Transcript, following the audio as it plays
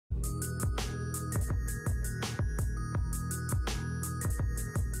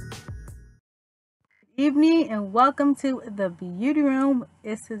evening and welcome to the beauty room.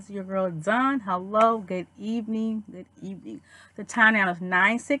 This is your girl Dawn. Hello, good evening, good evening. The time now is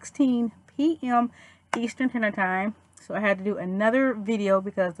 9:16 p.m. Eastern Standard Time. So I had to do another video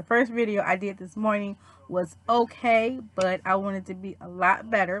because the first video I did this morning was okay, but I wanted to be a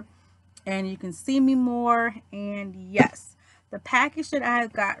lot better and you can see me more. And yes, the package that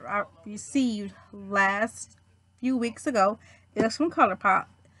I received last few weeks ago is from Colourpop.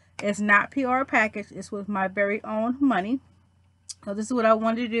 It's not PR package. It's with my very own money. So this is what I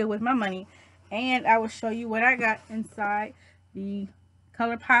wanted to do with my money, and I will show you what I got inside the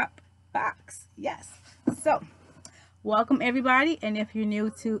Colourpop box. Yes. So welcome everybody, and if you're new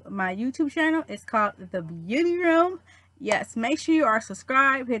to my YouTube channel, it's called The Beauty Room. Yes, make sure you are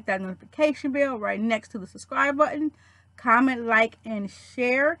subscribed. Hit that notification bell right next to the subscribe button. Comment, like, and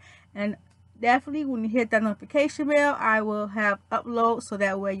share. And definitely when you hit that notification bell, I will have uploads, so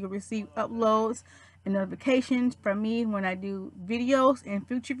that way you'll receive uploads and notifications from me when I do videos and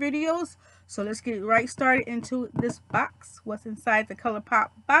future videos. So let's get right started into this box. What's inside the Colourpop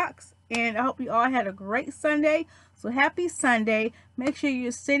box? And I hope you all had a great Sunday. So happy Sunday. Make sure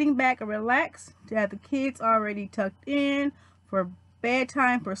you're sitting back and relax to have the kids already tucked in for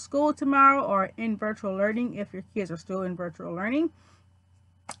bedtime for school tomorrow, or in virtual learning if your kids are still in virtual learning.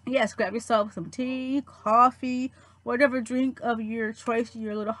 Yes, grab yourself some tea, coffee, whatever drink of your choice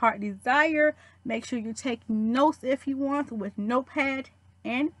your little heart desire. Make sure you're taking notes if you want, with notepad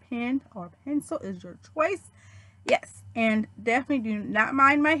and pen, or pencil is your choice. Yes, and definitely do not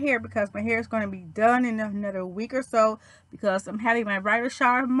mind my hair, because my hair is going to be done in another week or so, because I'm having my bridal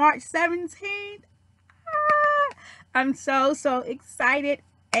shower March 17th. I'm so excited.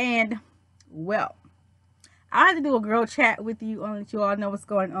 And well, I had to do a girl chat with you on, let you all know what's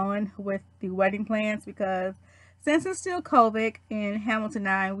going on with the wedding plans, because since it's still COVID in Hamilton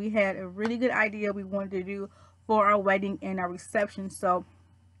 9, we had a really good idea we wanted to do for our wedding and our reception. So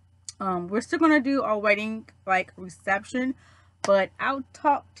we're still going to do our wedding like reception, but I'll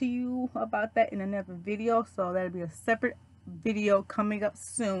talk to you about that in another video. So that'll be a separate video coming up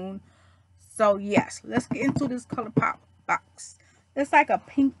soon. So yes, let's get into this Colourpop box. It's like a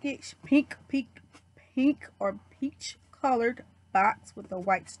pinkish pink or peach colored box with the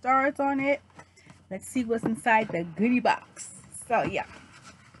white stars on it. Let's see what's inside the goodie box. So yeah,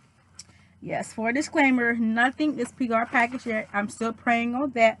 yes, for a disclaimer, nothing is PR package yet. I'm still praying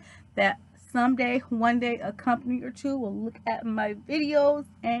on that someday, one day, a company or two will look at my videos,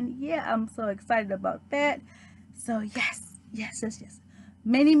 and yeah, I'm so excited about that. So yes.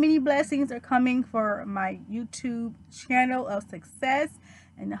 Many blessings are coming for my YouTube channel of success,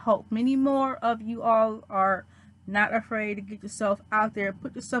 and I hope many more of you all are not afraid to get yourself out there.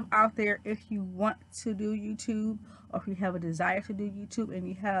 Put yourself out there if you want to do YouTube, or if you have a desire to do YouTube and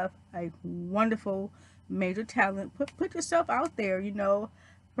you have a wonderful major talent. Put yourself out there, you know.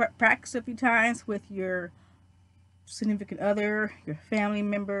 Practice a few times with your significant other, your family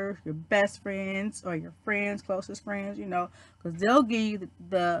members, your best friends, or your friends, closest friends, you know, because they'll give you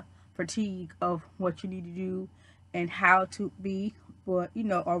the fatigue of what you need to do and how to be, but you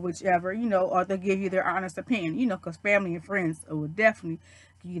know, or whichever, you know, or they'll give you their honest opinion, you know, because family and friends will definitely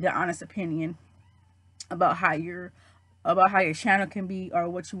give you their honest opinion about how your channel can be, or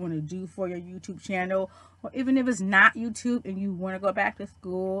what you want to do for your YouTube channel, or even if it's not YouTube and you want to go back to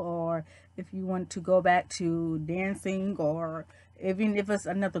school, or if you want to go back to dancing, or even if it's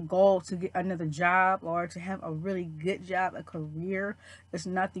another goal to get another job or to have a really good job, a career. There's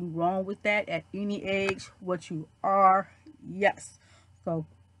nothing wrong with that at any age, what you are. Yes. So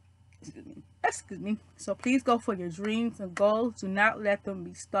excuse me. So please go for your dreams and goals. Do not let them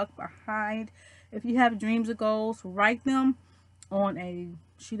be stuck behind. If you have dreams and goals, write them on a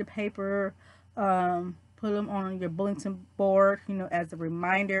sheet of paper, put them on your bulletin board, you know, as a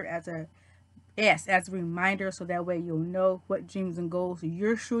reminder, as a reminder, so that way you'll know what dreams and goals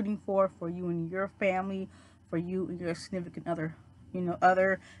you're shooting for you and your family, for you and your significant other, you know,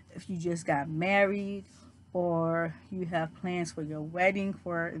 if you just got married, or you have plans for your wedding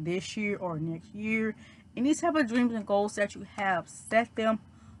for this year or next year. Any type of dreams and goals that you have, set them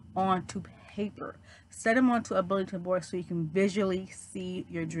onto paper. Set them onto a bulletin board so you can visually see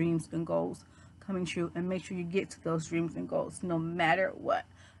your dreams and goals coming true, and make sure you get to those dreams and goals no matter what.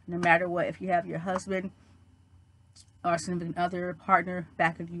 If you have your husband or significant other partner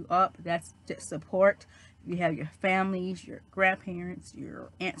backing you up, that's just support. You have your families, your grandparents,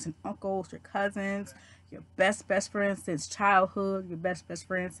 your aunts and uncles, your cousins, your best friends since childhood, your best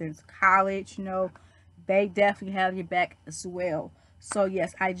friends since college, you know, they definitely have your back as well. So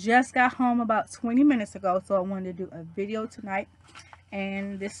yes, I just got home about 20 minutes ago, so I wanted to do a video tonight,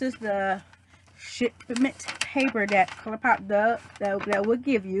 and this is the shipment paper that Colourpop does, that will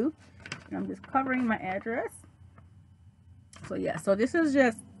give you. And I'm just covering my address. So yeah, so this is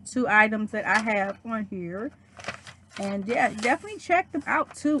just 2 items that I have on here. And yeah, definitely check them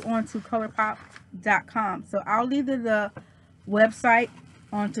out too onto colourpop.com. So I'll leave the website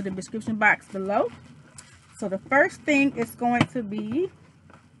onto the description box below. So the first thing is going to be,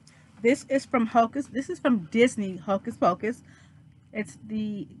 this is from Disney Hocus Pocus. It's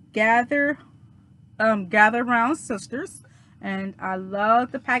the Gather Round Sisters, and I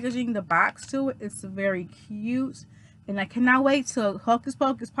love the packaging, the box to it. It's very cute, and I cannot wait till Hocus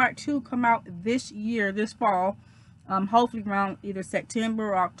Pocus Part 2 come out this year, this fall. Hopefully around either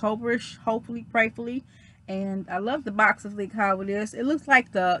September or Octoberish, hopefully, prayfully. And I love the box of like how it is. It looks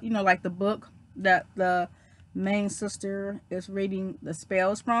like the, you know, like the book that the main sister is reading the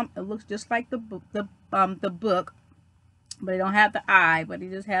spells from. It looks just like the book, but it don't have the eye, but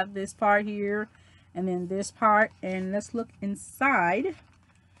it just have this part here and then this part. And let's look inside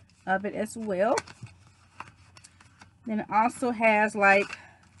of it as well. Then it also has like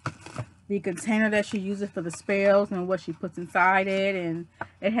the container that she uses for the spells and what she puts inside it, and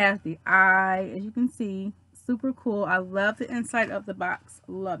it has the eye, as you can see. Super cool. I love the inside of the box.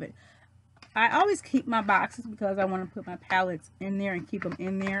 Love it. I always keep my boxes because I want to put my palettes in there and keep them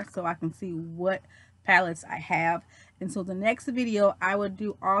in there so I can see what palettes I have. And so the next video I would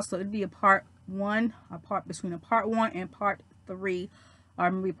do also, it'd be a part 1, between a part 1 and part 3,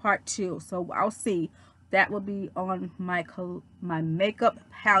 or maybe part 2. So I'll see. That will be on my makeup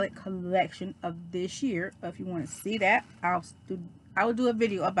palette collection of this year. If you want to see that, I will do a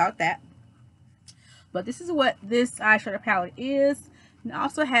video about that. But this is what this eyeshadow palette is. And it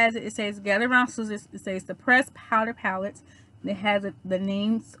also has it says Gather Round Scissors. It says the pressed powder palettes. And it has the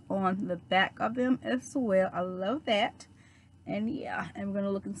names on the back of them as well. I love that. And yeah, and we're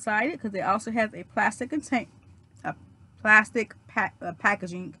gonna look inside it because it also has a plastic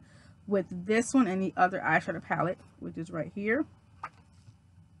packaging with this one and the other eyeshadow palette, which is right here.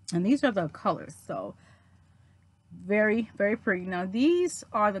 And these are the colors, so very, very pretty. Now these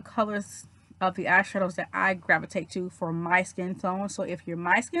are the colors of the eyeshadows that I gravitate to for my skin tone. So if you're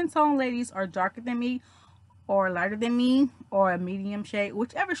my skin tone, ladies, are darker than me or lighter than me or a medium shade,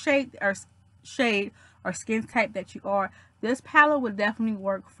 whichever shade or skin type that you are, this palette would definitely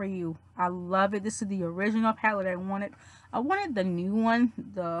work for you. I love it. This is the original palette I wanted. I wanted the new one,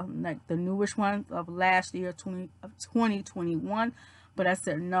 the newish one of last year, 2021. But I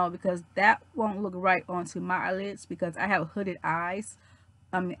said no, because that won't look right onto my eyelids because I have hooded eyes.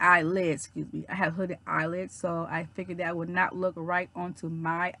 Eyelids, excuse me. I have hooded eyelids, so I figured that would not look right onto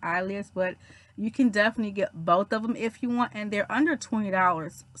my eyelids. But you can definitely get both of them if you want, and they're under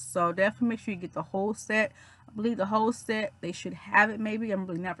 $20. So definitely make sure you get the whole set. I believe the whole set, they should have it maybe. I'm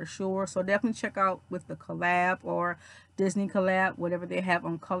really not for sure. So definitely check out with the collab or Disney collab, whatever they have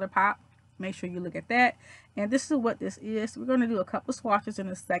on Colourpop. Make sure you look at that. And this is what this is. We're going to do a couple swatches in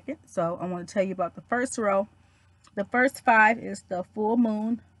a second. So I want to tell you about the first row. The first 5 is the Full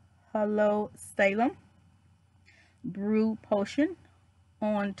Moon, Hello Salem, Brew Potion,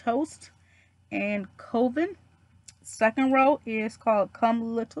 On Toast, and Coven. Second row is called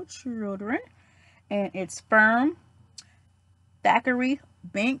Come Little Children, and it's Firm, Thackeray,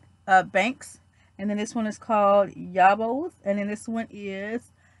 Banks, and then this one is called Yabos, and then this one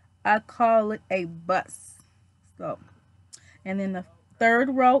is I Call It a Bus. So, and then the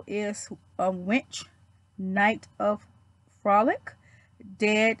third row is a Winch, Night of Frolic,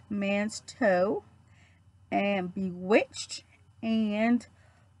 Dead Man's Toe, and Bewitched, and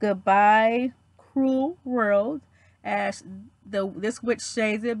Goodbye Cruel World, as this witch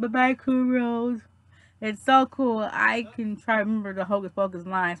says it. Bye-bye, Cruel World. It's so cool. I can try to remember the Hocus Pocus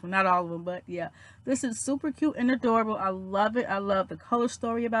lines, but not all of them. But yeah, this is super cute and adorable. I love it. I love the color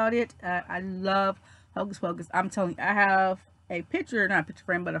story about it. I love Hocus Pocus. I'm telling you, I have a picture, not a picture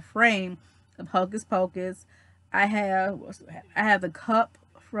frame, but a frame of Hocus Pocus. I have the cup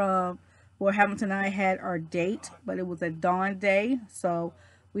from where Hamilton and I had our date, but it was a dawn day. So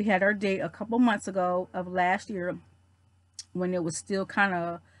we had our date a couple months ago of last year when it was still kind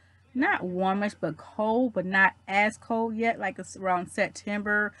of not warmish but cold, but not as cold yet. Like it's around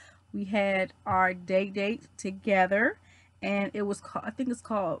September. We had our date together, and it was called, I think it's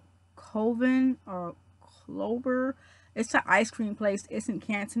called Coven or Clover. It's an ice cream place. It's in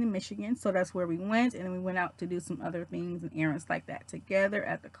Canton, Michigan. So that's where we went, and then we went out to do some other things and errands like that together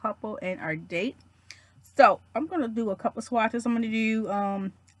at the couple and our date. So I'm gonna do a couple swatches. I'm gonna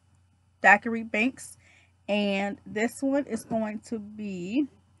do Thackeray Banks, and this one is going to be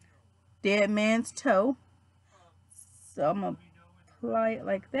Dead Man's Toe. So I'm gonna apply it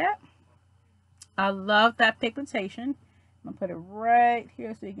like that, I love that pigmentation. I'm going to put it right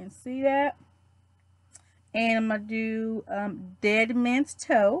here so you can see that. And I'm going to do Dead Man's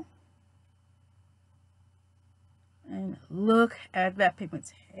Toe. And look at that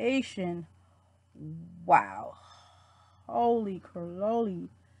pigmentation. Wow. Holy crololi.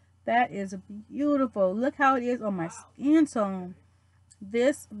 That is beautiful. Look how it is on my skin tone.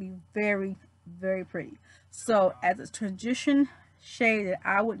 This will be very, very pretty. So as a transition shade that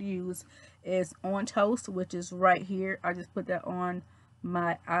I would use is On Toast, which is right here. I just put that on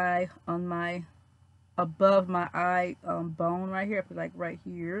my eye, on my, above my eye bone right here. I put like right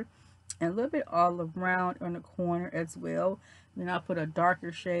here. And a little bit all around on the corner as well. Then I'll put a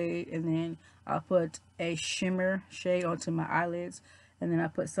darker shade, and then I'll put a shimmer shade onto my eyelids, and then I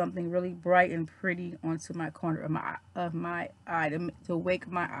put something really bright and pretty onto my corner of my eye to wake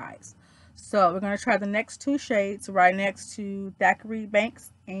my eyes. So we're gonna try the next two shades right next to Thackeray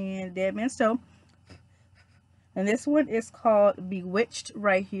Banks and Dead Man's Toe. And this one is called Bewitched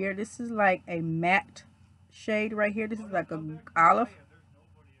right here. This is like a matte shade right here. This is like a olive.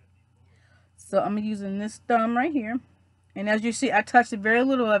 So I'm using this thumb right here. And as you see, I touched very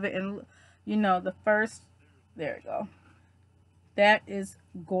little of it. And, you know, the first, there we go. That is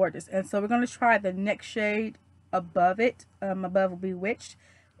gorgeous. And so we're going to try the next shade above it. Above Bewitched.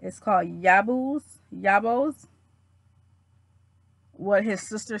 It's called Yabos. What his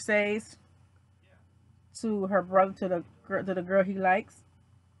sister says to her brother, to the girl he likes.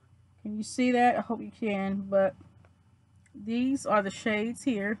 Can you see that? I hope you can. But these are the shades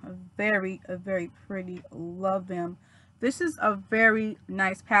here. Very pretty. Love them. This is a very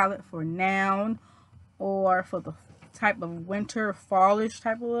nice palette for now, or for the type of winter, fallish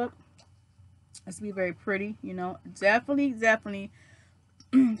type of look. It's be very pretty. You know, definitely.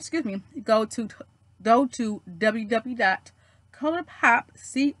 Excuse me. Go to www.colourpop,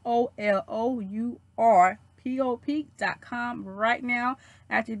 COLOURPOP.com right now.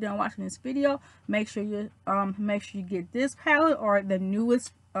 After you're done watching this video, make sure you get this palette or the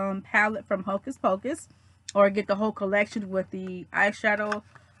newest palette from Hocus Pocus, or get the whole collection with the eyeshadow,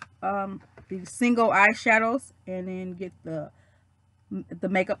 the single eyeshadows, and then get the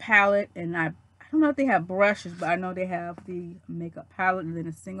makeup palette. And I don't know if they have brushes, but I know they have the makeup palette and then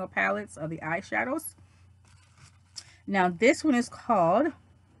the single palettes of the eyeshadows. Now this one is called,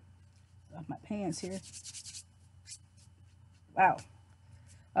 off my pants here. Wow.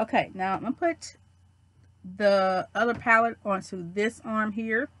 Okay, now I'm gonna put the other palette onto this arm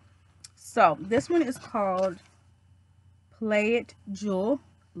here. So this one is called Play It Jewel.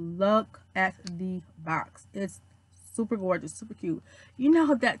 Look at the box. It's super gorgeous, super cute. You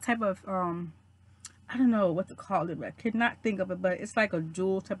know that type of I don't know what to call it, but I could not think of it, but it's like a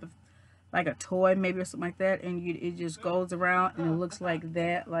jewel type of, like a toy maybe, or something like that, and it just goes around and it looks like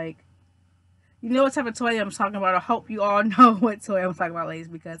that. Like, you know what type of toy I'm talking about. I hope you all know what toy I'm talking about, ladies,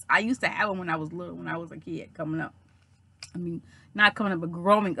 because I used to have one when I was little, when I was a kid coming up. I mean, not coming up, but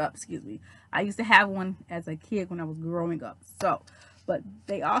growing up, excuse me. I used to have one as a kid when I was growing up. So, but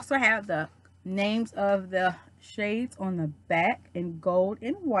they also have the names of the shades on the back in gold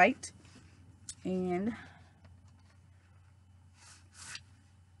and white. And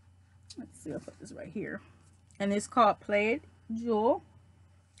let's see, I'll put this right here. And it's called Play It Jewel.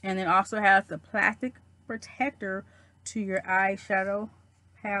 And it also has the plastic protector to your eyeshadow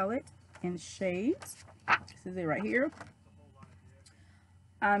palette and shades. This is it right here.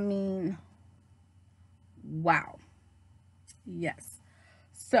 I mean, wow. Yes.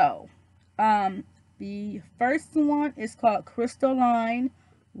 So, the first one is called Crystalline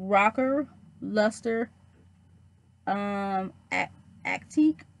Rocker Luster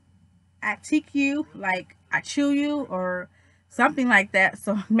Actique You, like I chew you or something like that.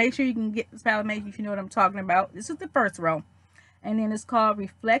 So make sure you can get this palette, make sure you know what I'm talking about. This is the first row. And then it's called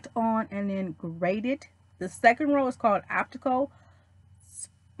Reflect On, and then Graded. The second row is called Optical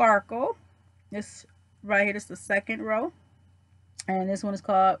Sparkle. This right here is the second row. And this one is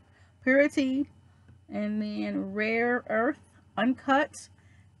called Purity, and then Rare Earth Uncut,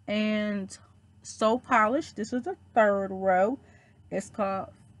 and So Polished. This is the third row. It's called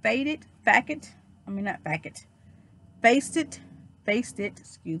Faced It,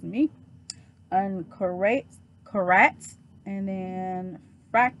 excuse me, and Carats, and then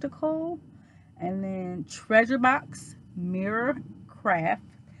Fractal, and then Treasure Box, Mirror Craft.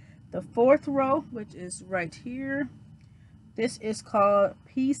 The fourth row, which is right here, this is called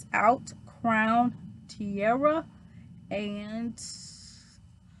Peace Out Crown Tiara, and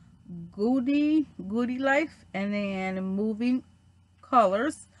Goody Life, and then Moving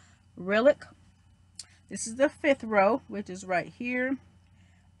Colors Relic. This is the fifth row, which is right here,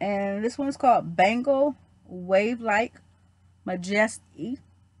 And this one's called Bangle Wave Like Majesty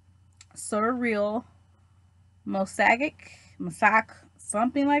Surreal Mosaic,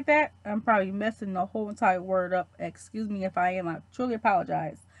 something like that. I'm probably messing the whole entire word up. Excuse me if I am. I truly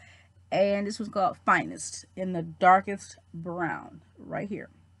apologize. And this one's called Finest in the darkest brown right here.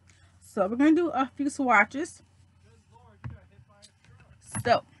 So we're going to do a few swatches.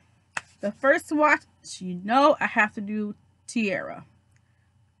 So the first swatch, you know, I have to do Tiara.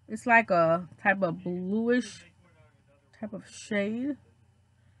 It's like a type of bluish type of shade.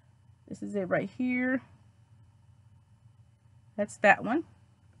 This is it right here. That's that one.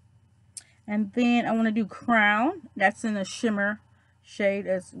 And then I want to do Crown. That's in a shimmer shade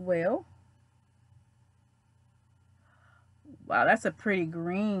as well. Wow, that's a pretty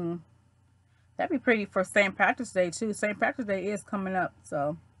green. That'd be pretty for St. Patrick's Day too. St. Patrick's Day is coming up,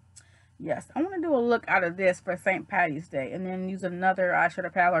 so yes, I want to do a look out of this for St. Patty's Day, and then use another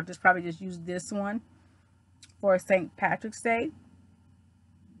eyeshadow palette, or just probably just use this one for St. Patrick's Day.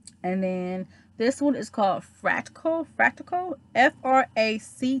 And then this one is called Fractal, Fractal,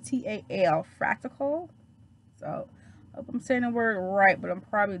 Fractal. So I hope I'm saying the word right, but I'm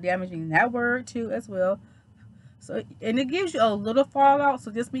probably damaging that word too as well. So, and it gives you a little fallout, so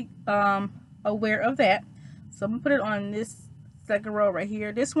just be aware of that. So I'm gonna put it on this second row right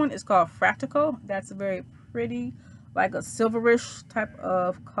here. This one is called Fractal. That's very pretty, like a silverish type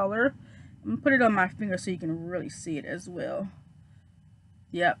of color. I'm gonna put it on my finger so you can really see it as well.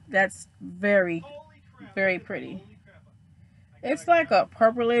 Yep, that's very, very pretty. It's like a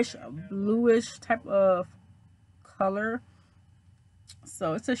purplish, bluish type of color.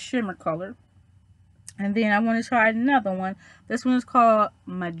 So it's a shimmer color. And then I want to try another one. This one is called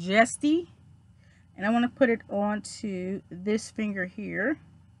Majesty. And I want to put it onto this finger here,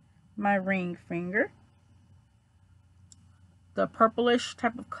 my ring finger. The purplish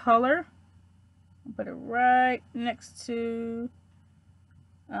type of color. I'll put it right next to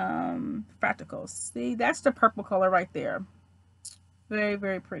Fractal. See, that's the purple color right there. Very,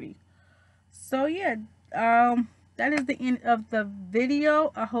 very pretty. So yeah, that is the end of the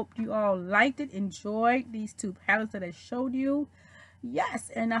video. I hope you all liked it, enjoyed these two palettes that I showed you. Yes,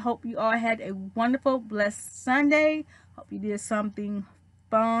 and I hope you all had a wonderful, blessed Sunday. Hope you did something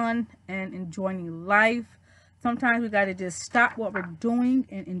fun and enjoying life. Sometimes we got to just stop what we're doing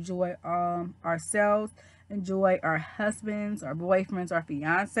and enjoy ourselves, enjoy our husbands, our boyfriends, our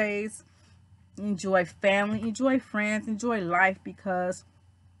fiancés, enjoy family, enjoy friends, enjoy life, because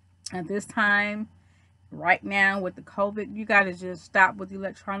at this time, right now with the COVID, you got to just stop with the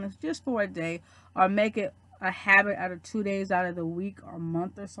electronics just for a day, or make it a habit out of 2 days out of the week or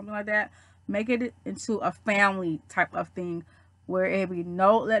month or something like that. Make it into a family type of thing where it be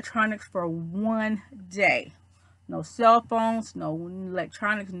no electronics for one day. No cell phones, no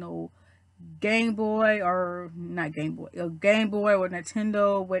electronics, no Game Boy, or not Game Boy, a Game Boy or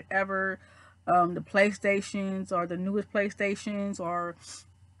Nintendo, whatever, the PlayStations or the newest PlayStations, or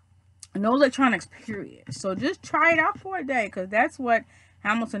no electronics, period. So just try it out for a day, because that's what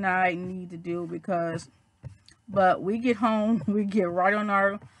Hamilton and I need to do. But we get home, we get right on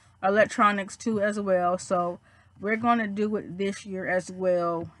our electronics too as well. So we're going to do it this year as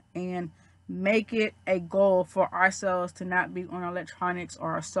well, and make it a goal for ourselves to not be on our electronics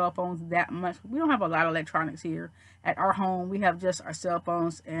or our cell phones that much. We don't have a lot of electronics here at our home. We have just our cell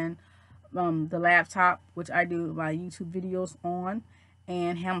phones and the laptop, which I do my YouTube videos on,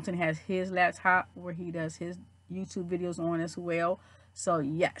 and Hamilton has his laptop where he does his YouTube videos on as well. So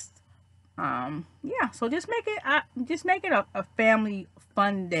yes, yeah, so just make it a family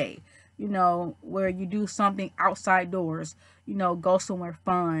fun day, you know, where you do something outside doors, you know, go somewhere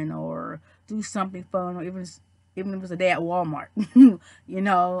fun, or do something fun, or even if it's a day at Walmart, you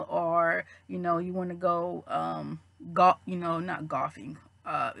know, or, you know, you want to go golf, you know, not golfing,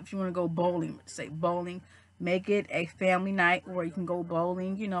 if you want to go bowling, say bowling, make it a family night where you can go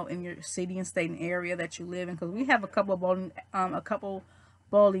bowling, you know, in your city and state and area that you live in, because we have a couple of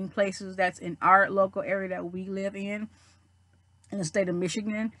bowling places that's in our local area that we live in the state of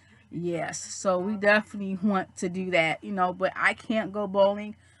Michigan. Yes, so we definitely want to do that, you know, but I can't go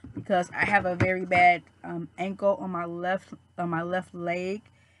bowling because I have a very bad ankle on my left leg,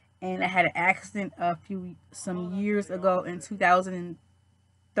 and I had an accident some years ago in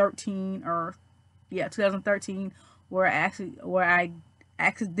 2013, or yeah, 2013, where I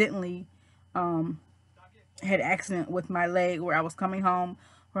accidentally had an accident with my leg, where I was coming home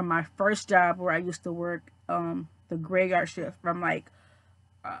from my first job where I used to work the graveyard shift from like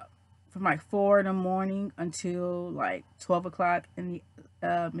 4 in the morning until like 12 o'clock in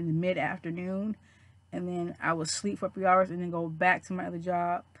the mid-afternoon, and then I would sleep for a few hours and then go back to my other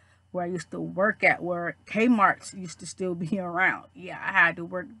job where I used to work at, where Kmart's used to still be around. Yeah, I had to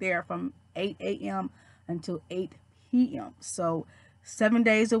work there from 8 a.m. until 8 p.m. So 7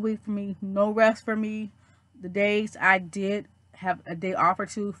 days a week for me, no rest for me. The days I did have a day off or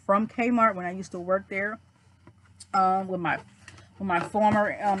two from Kmart when I used to work there, with my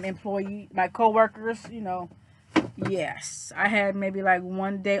former employee, my coworkers, yes, I had maybe like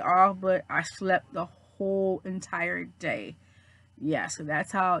one day off, but I slept the whole entire day. Yeah, so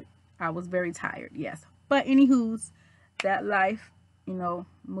that's how I was very tired. Yes. But anywho's, that life,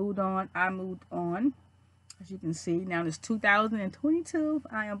 moved on. I moved on. As you can see, now it's 2022.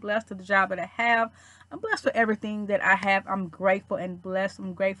 I am blessed with the job that I have. I'm blessed for everything that I have. I'm grateful and blessed.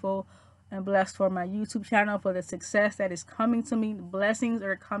 I'm grateful and blessed for my YouTube channel, for the success that is coming to me. The blessings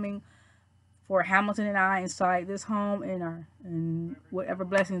are coming for Hamilton and I inside this home, and whatever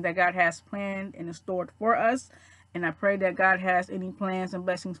blessings that God has planned and stored for us. And I pray that God has any plans and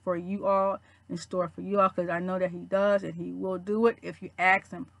blessings for you all in store for you all, because I know that He does, and He will do it if you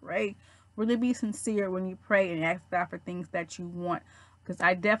ask and pray. Really be sincere when you pray and ask God for things that you want, because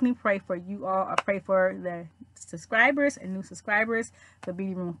I definitely pray for you all. I pray for the subscribers and new subscribers, the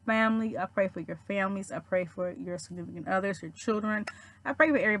Beauty Room family. I pray for your families. I pray for your significant others, your children. I pray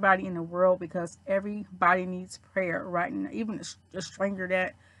for everybody in the world, because everybody needs prayer right now. Even a stranger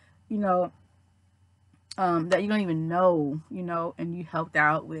that, that you don't even know, and you helped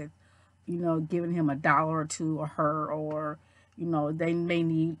out with, giving him $1 or two, or her, or, they may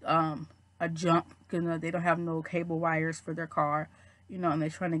need a jump because they don't have no cable wires for their car, and they're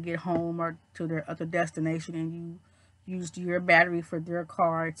trying to get home or to their other destination, and you used your battery for their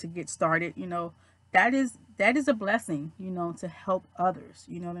car to get started. That is a blessing, to help others.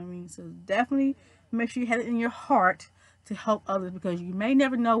 You know what I mean? So definitely make sure you have it in your heart to help others, because you may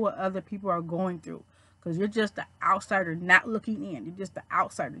never know what other people are going through, because you're just the outsider not looking in. You're just the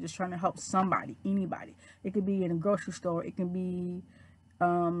outsider just trying to help somebody, anybody. It could be in a grocery store. It can be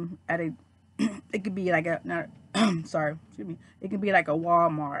at a it could be like a not sorry, excuse me. It can be like a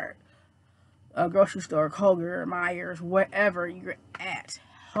Walmart, a grocery store, Kroger, Myers, wherever you're at.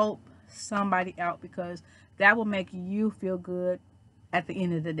 Help somebody out, because that will make you feel good at the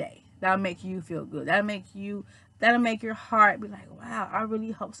end of the day. That'll make you feel good. That'll make your heart be like, wow, I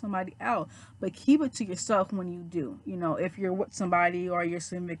really helped somebody out. But keep it to yourself when you do. If you're with somebody, or your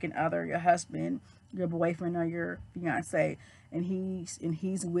significant other, your husband, your boyfriend, or your fiance, and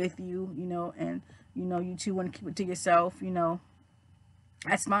he's with you, and you two want to keep it to yourself,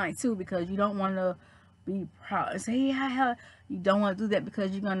 that's fine too, because you don't want to be proud and say, yeah, you don't want to do that,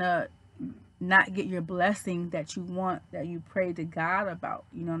 because you're gonna not get your blessing that you want, that you pray to God about.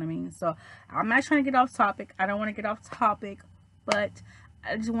 You know what I mean? So I'm not trying to get off topic. I don't want to get off topic, but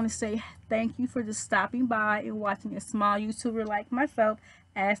I just want to say thank you for just stopping by and watching a small YouTuber like myself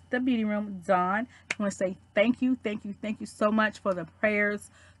as the Beauty Room, Dawn. I want to say thank you so much for the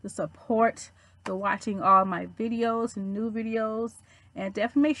prayers, the support, the watching all my videos and new videos. And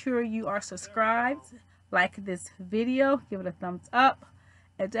definitely make sure you are subscribed, like this video, give it a thumbs up,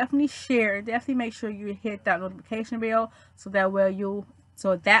 and definitely share. Definitely make sure you hit that notification bell, so that way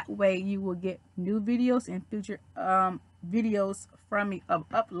you will get new videos and future videos from me of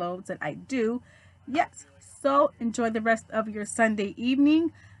uploads that I do. Yes. So enjoy the rest of your Sunday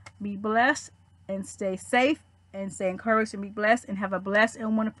evening. Be blessed and stay safe, and stay encouraged, and be blessed, and have a blessed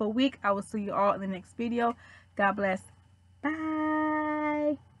and wonderful week. I will see you all in the next video. God bless.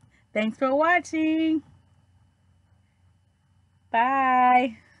 Bye. Thanks for watching.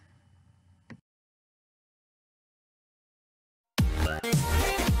 Bye.